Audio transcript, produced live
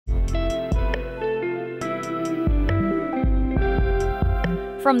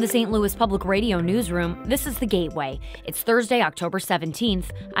From the St. Louis Public Radio newsroom, this is The Gateway. It's Thursday, October 17th.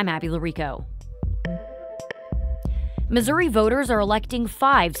 I'm Abby Larico. Missouri voters are electing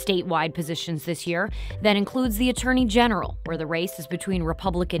 5 statewide positions this year. That includes the Attorney General, where the race is between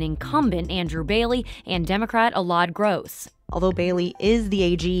Republican incumbent Andrew Bailey and Democrat Elad Gross. Although Bailey is the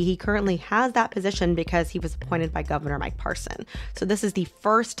AG, he currently has that position because he was appointed by Governor Mike Parson. So this is the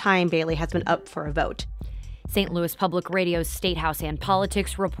first time Bailey has been up for a vote. St. Louis Public Radio's Statehouse and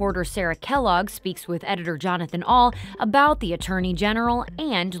Politics reporter Sarah Kellogg speaks with editor Jonathan Ahl about the Attorney General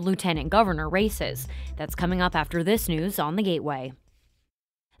and Lieutenant Governor races. That's coming up after this news on The Gateway.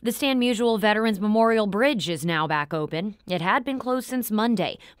 The Stan Musial Veterans Memorial Bridge is now back open. It had been closed since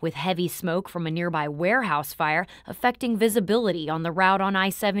Monday, with heavy smoke from a nearby warehouse fire affecting visibility on the route on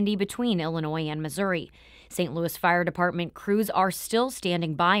I-70 between Illinois and Missouri. St. Louis Fire Department crews are still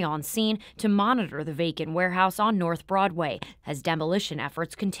standing by on scene to monitor the vacant warehouse on North Broadway as demolition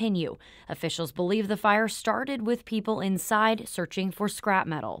efforts continue. Officials believe the fire started with people inside searching for scrap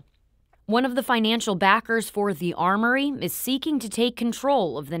metal. One of the financial backers for the Armory is seeking to take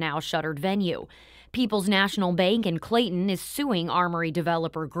control of the now shuttered venue. People's National Bank in Clayton is suing Armory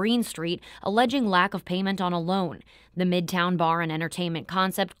developer Green Street, alleging lack of payment on a loan. The Midtown Bar and Entertainment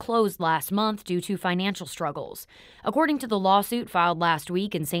concept closed last month due to financial struggles. According to the lawsuit filed last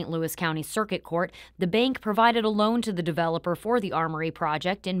week in St. Louis County Circuit Court, the bank provided a loan to the developer for the Armory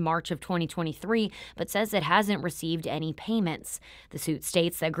project in March of 2023, but says it hasn't received any payments. The suit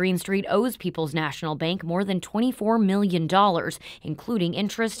states that Green Street owes People's National Bank more than $24 million, including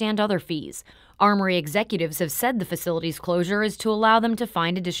interest and other fees. Armory executives have said the facility's closure is to allow them to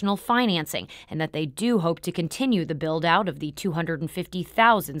find additional financing and that they do hope to continue the build-out of the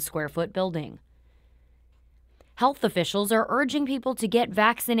 250,000-square-foot building. Health officials are urging people to get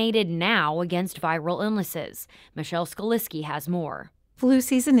vaccinated now against viral illnesses. Michelle Skaliski has more. Flu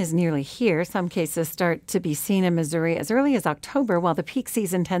season is nearly here. Some cases start to be seen in Missouri as early as October, while the peak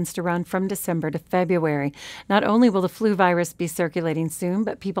season tends to run from December to February. Not only will the flu virus be circulating soon,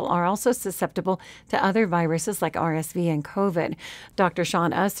 but people are also susceptible to other viruses like RSV and COVID. Dr.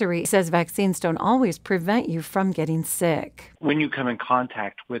 Sean Ussery says vaccines don't always prevent you from getting sick. When you come in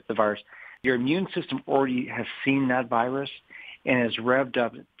contact with the virus, your immune system already has seen that virus and is revved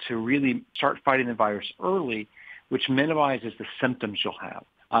up to really start fighting the virus early, which minimizes the symptoms you'll have.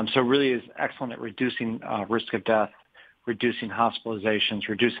 So really is excellent at reducing risk of death, reducing hospitalizations,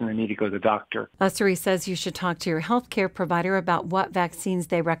 reducing the need to go to the doctor. Ussery says you should talk to your healthcare provider about what vaccines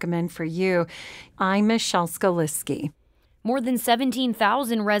they recommend for you. I'm Michelle Skaliski. More than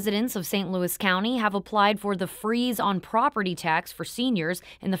 17,000 residents of St. Louis County have applied for the freeze on property tax for seniors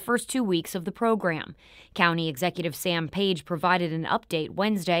in the first 2 weeks of the program. County Executive Sam Page provided an update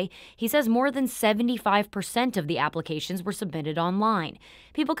Wednesday. He says more than 75% of the applications were submitted online.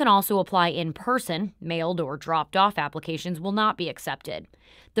 People can also apply in person. Mailed or dropped-off applications will not be accepted.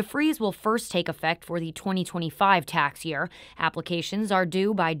 The freeze will first take effect for the 2025 tax year. Applications are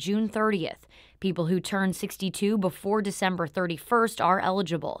due by June 30th. People who turn 62 before December 31st are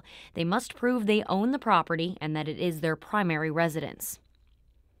eligible. They must prove they own the property and that it is their primary residence.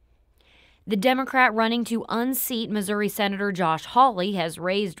 The Democrat running to unseat Missouri Senator Josh Hawley has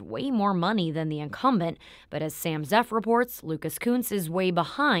raised way more money than the incumbent, but as Sam Zeff reports, Lucas Kuntz is way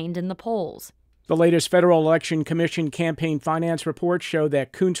behind in the polls. The latest Federal Election Commission campaign finance reports show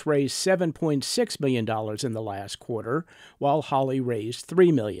that Kuntz raised $7.6 million in the last quarter, while Hawley raised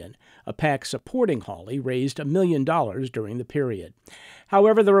 $3 million. A PAC supporting Hawley raised $1 million during the period.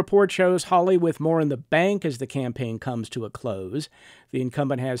 However, the report shows Hawley with more in the bank as the campaign comes to a close. The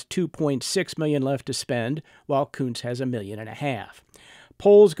incumbent has $2.6 million left to spend, while Kuntz has $1.5 million.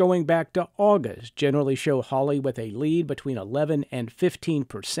 Polls going back to August generally show Hawley with a lead between 11 and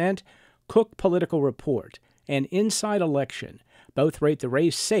 15%. Cook Political Report and Inside Election both rate the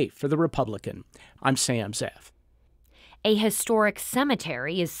race safe for the Republican. I'm Sam Zeff. A historic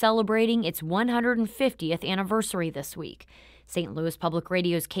cemetery is celebrating its 150th anniversary this week. St. Louis Public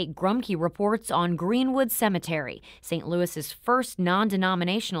Radio's Kate Grumke reports on Greenwood Cemetery, St. Louis's first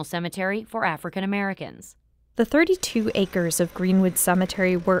non-denominational cemetery for African Americans. The 32 acres of Greenwood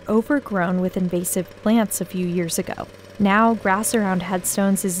Cemetery were overgrown with invasive plants a few years ago. Now, grass around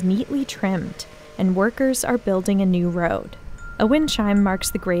headstones is neatly trimmed, and workers are building a new road. A wind chime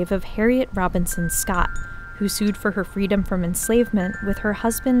marks the grave of Harriet Robinson Scott, who sued for her freedom from enslavement with her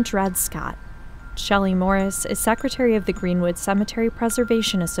husband, Dred Scott. Shelley Morris is secretary of the Greenwood Cemetery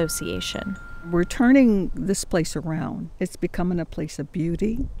Preservation Association. We're turning this place around. It's becoming a place of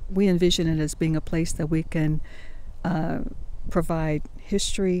beauty. We envision it as being a place that we can provide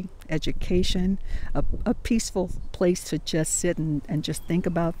history, education, a peaceful place to just sit and just think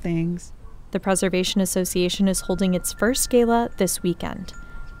about things. The Preservation Association is holding its first gala this weekend.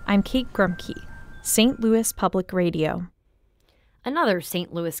 I'm Kate Grumke, St. Louis Public Radio. Another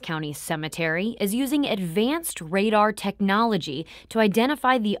St. Louis County cemetery is using advanced radar technology to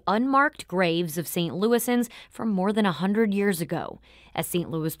identify the unmarked graves of St. Louisans from more than 100 years ago. As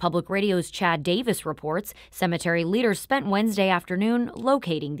St. Louis Public Radio's Chad Davis reports, cemetery leaders spent Wednesday afternoon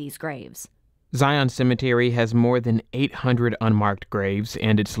locating these graves. Zion Cemetery has more than 800 unmarked graves,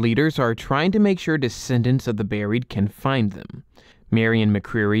 and its leaders are trying to make sure descendants of the buried can find them. Marion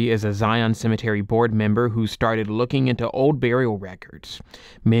McCreary is a Zion Cemetery board member who started looking into old burial records.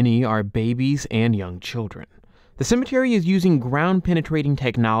 Many are babies and young children. The cemetery is using ground-penetrating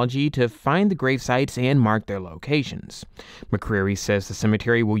technology to find the grave sites and mark their locations. McCreary says the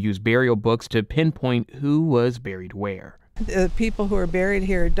cemetery will use burial books to pinpoint who was buried where. The people who are buried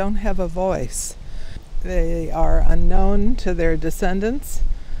here don't have a voice. They are unknown to their descendants,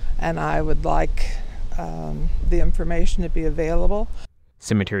 and I would like the information to be available.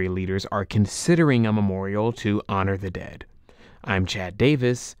 Cemetery leaders are considering a memorial to honor the dead. I'm Chad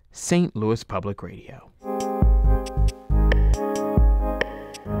Davis, St. Louis Public Radio.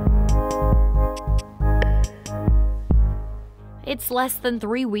 It's less than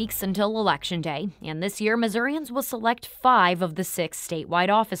 3 weeks until Election Day, and this year Missourians will select 5 of the 6 statewide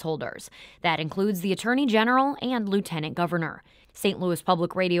office holders. That includes the Attorney General and Lieutenant Governor. St. Louis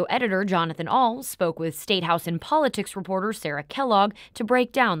Public Radio editor Jonathan Ahl spoke with Statehouse and politics reporter Sarah Kellogg to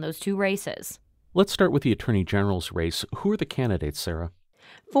break down those 2 races. Let's start with the Attorney General's race. Who are the candidates, Sarah?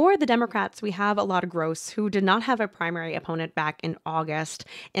 For the Democrats, we have Alada Gross, who did not have a primary opponent back in August.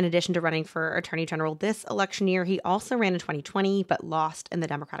 In addition to running for Attorney General this election year, he also ran in 2020 but lost in the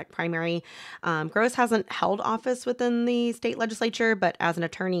Democratic primary. Gross hasn't held office within the state legislature, but as an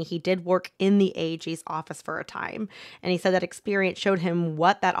attorney, he did work in the AG's office for a time. And he said that experience showed him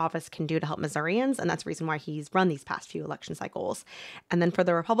what that office can do to help Missourians, and that's the reason why he's run these past few election cycles. And then for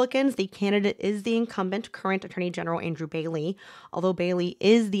the Republicans, the candidate is the incumbent current Attorney General Andrew Bailey. Although Bailey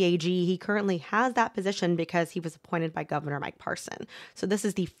is the AG, he currently has that position because he was appointed by Governor Mike Parson. So this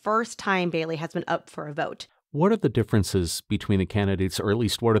is the first time Bailey has been up for a vote. What are the differences between the candidates, or at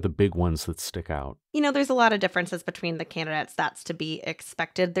least what are the big ones that stick out? You know, there's a lot of differences between the candidates. That's to be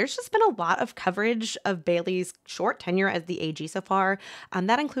expected. There's just been a lot of coverage of Bailey's short tenure as the AG so far.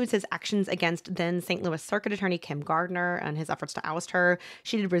 That includes his actions against then St. Louis Circuit Attorney Kim Gardner and his efforts to oust her.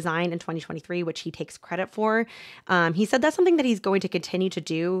 She did resign in 2023, which he takes credit for. He said that's something that he's going to continue to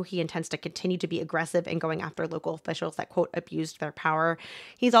do. He intends to continue to be aggressive in going after local officials that, quote, abused their power.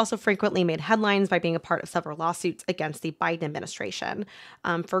 He's also frequently made headlines by being a part of several lawsuits against the Biden administration.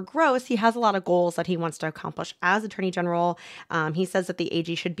 For Gross, he has a lot of goals that he wants to accomplish as Attorney General. He says that the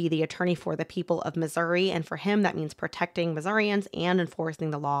AG should be the attorney for the people of Missouri, and for him, that means protecting Missourians and enforcing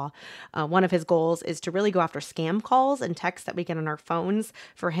the law. One of his goals is to really go after scam calls and texts that we get on our phones.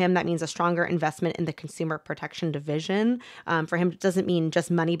 For him, that means a stronger investment in the Consumer Protection Division. For him, it doesn't mean just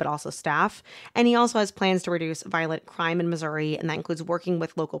money, but also staff. And he also has plans to reduce violent crime in Missouri, and that includes working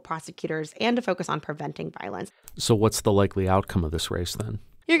with local prosecutors and to focus on preventing violence. So what's the likely outcome of this race then?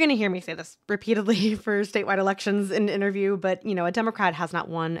 You're going to hear me say this repeatedly for statewide elections in interview, but, you know, a Democrat has not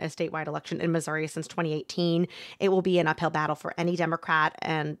won a statewide election in Missouri since 2018. It will be an uphill battle for any Democrat.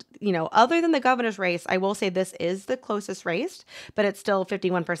 And, you know, other than the governor's race, I will say this is the closest race, but it's still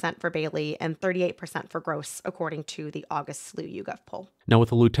 51% for Bailey and 38% for Gross, according to the August SLU YouGov poll. Now, with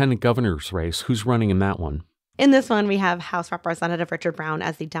the lieutenant governor's race, who's running in that one? In this one, we have House Representative Richard Brown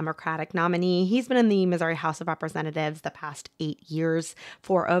as the Democratic nominee. He's been in the Missouri House of Representatives the past 8 years.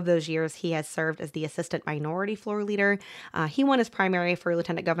 4 of those years, he has served as the Assistant Minority Floor Leader. He won his primary for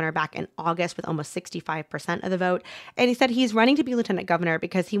Lieutenant Governor back in August with almost 65% of the vote. And he said he's running to be Lieutenant Governor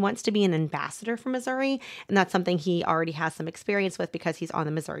because he wants to be an ambassador for Missouri. And that's something he already has some experience with because he's on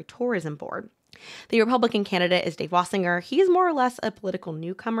the Missouri Tourism Board. The Republican candidate is Dave Wassinger. He's more or less a political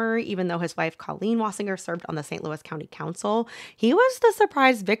newcomer, even though his wife Colleen Wassinger served on the St. Louis County Council. He was the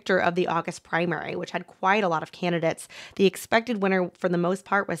surprise victor of the August primary, which had quite a lot of candidates. The expected winner, for the most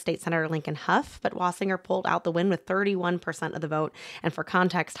part, was State Senator Lincoln Huff, but Wassinger pulled out the win with 31% of the vote. And for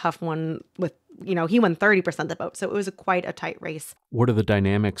context, Huff won with, he won 30% of the vote. So it was quite a tight race. What are the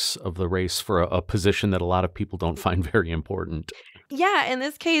dynamics of the race for a position that a lot of people don't find very important? Yeah, in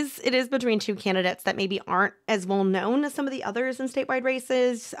this case, it is between two candidates that maybe aren't as well known as some of the others in statewide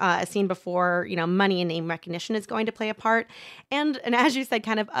races. As seen before, money and name recognition is going to play a part. And as you said,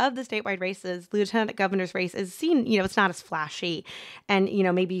 kind of the statewide races, lieutenant governor's race is seen, it's not as flashy. And,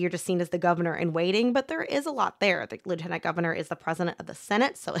 maybe you're just seen as the governor in waiting, but there is a lot there. The lieutenant governor is the president of the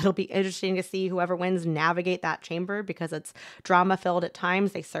Senate, so it'll be interesting to see whoever wins navigate that chamber because it's drama-filled at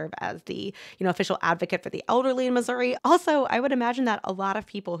times. They serve as the, official advocate for the elderly in Missouri. Also, I would imagine that a lot of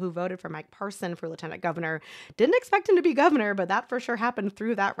people who voted for Mike Parson for lieutenant governor didn't expect him to be governor, but that for sure happened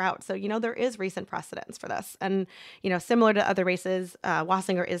through that route. So, there is recent precedence for this. And, similar to other races,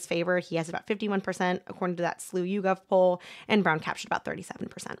 Wassinger is favored. He has about 51%, according to that SLU YouGov poll, and Brown captured about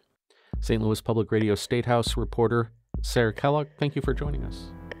 37%. St. Louis Public Radio Statehouse reporter Sarah Kellogg, thank you for joining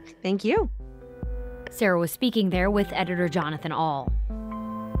us. Thank you. Sarah was speaking there with editor Jonathan Ahl.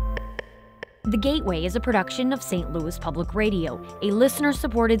 The Gateway is a production of St. Louis Public Radio, a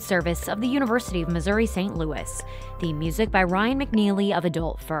listener-supported service of the University of Missouri St. Louis. Theme music by Ryan McNeely of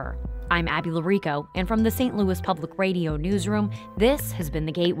Adult Fur. I'm Abby Larico, and from the St. Louis Public Radio newsroom, this has been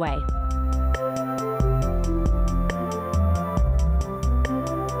The Gateway.